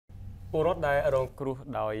ពលរដ្ឋដែលរងគ្រោះ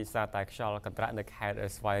ដោយសារតែខ្យល់កន្ត្រាក់នៅខេត្ត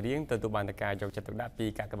ស្វាយរៀងទទួលបានការយកចិត្តទុកដាក់ពី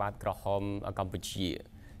កាកបាទក្រហមកម្ពុជា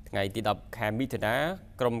ថ្ងៃទី10ខែមិថុនា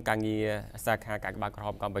ក្រុមការងារសាខាកាកបាទក្រហ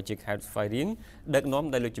មកម្ពុជាខេត្តស្វាយរៀងដឹកនាំ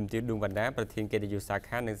ដោយលោកជំទាវ ឌួងវណ្ណាប្រធានកិត្តិយសសា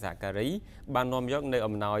ខានិងសហការីបាននាំយកនៅ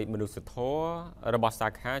អំណោយមនុស្សធម៌របស់សា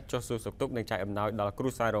ខាចុះសួរសុខទុក្ខនិងចែកអំណោយដល់គ្រួ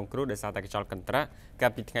សាររងគ្រោះដោយសារតែខ្យល់កន្ត្រាក់កា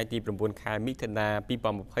លពីថ្ងៃទី9ខែមិថុនា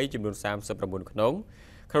2020ចំនួន39ខ្នង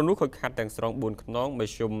ក្នុងនោះខូចខាតទាំងស្រុង4ខ្នងម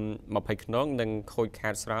ធ្យម20ខ្នងនិងខូចខា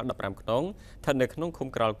តស្រាល15ខ្នងស្ថិតនៅក្នុងឃុំ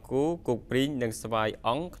ក្រល់គូគោកព្រីងនិងស្វាយអ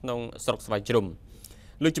ង្គក្នុងស្រុកស្វាយជ្រុំ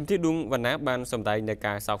លោកជំទាវ ឌួងវណ្ណាបានសម្ដែងនៅ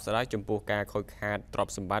ការសោកស្ដាយចំពោះការខូចខាតទ្រព្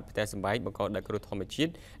យសម្បត្តិផ្ទះសម្បែងបង្កដោយគ្រោះធម្មជា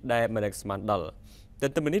តិដែលមិននឹកស្មានដល់ទ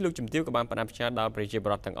ន្ទឹមនេះលោកជំទាវក៏បានផ្ដាំផ្ញើដល់ប្រជាពល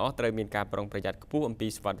រដ្ឋទាំងអស់ត្រូវមានការប្រុងប្រយ័ត្នខ្ពស់អំពី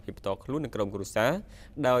សុវត្ថិភាពផ្ទាល់ខ្លួននិងក្រុមគ្រួសារ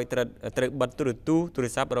ដោយត្រូវបិទទូរ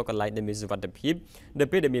ស័ព្ទរកកន្លែងដែលមានសុវត្ថិភាពនៅ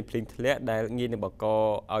ពេលដែលមានភ្លៀងធ្លាក់ដែលងាយនឹងបង្ក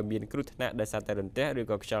ឲ្យមានគ្រោះថ្នាក់ដោយសារតែរន្ទះឬ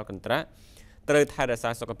ក៏ខ្យល់កន្ត្រាក់ត្រូវថែរក្សា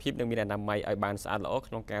សុខភាពនិងមានអនាម័យឲ្យបានស្អាតល្អ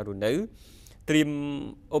ក្នុងការរស់នៅត្រៀម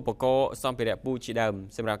ឧបករណ៍សម្ភារៈពូជជាដើម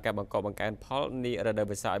សម្រាប់ការបង្កបង្កើនផលនារដូវ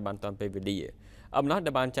វស្សាឲ្យបានទាន់ពេលវេលាអំណោយ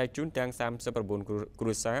ដែលបានចែកជូនទាំង39គ្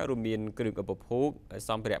រួសាររួមមានគ្រឿងឧបភោគស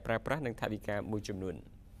ម្ភារៈប្រើប្រាស់និងថវិកាមួយចំនួន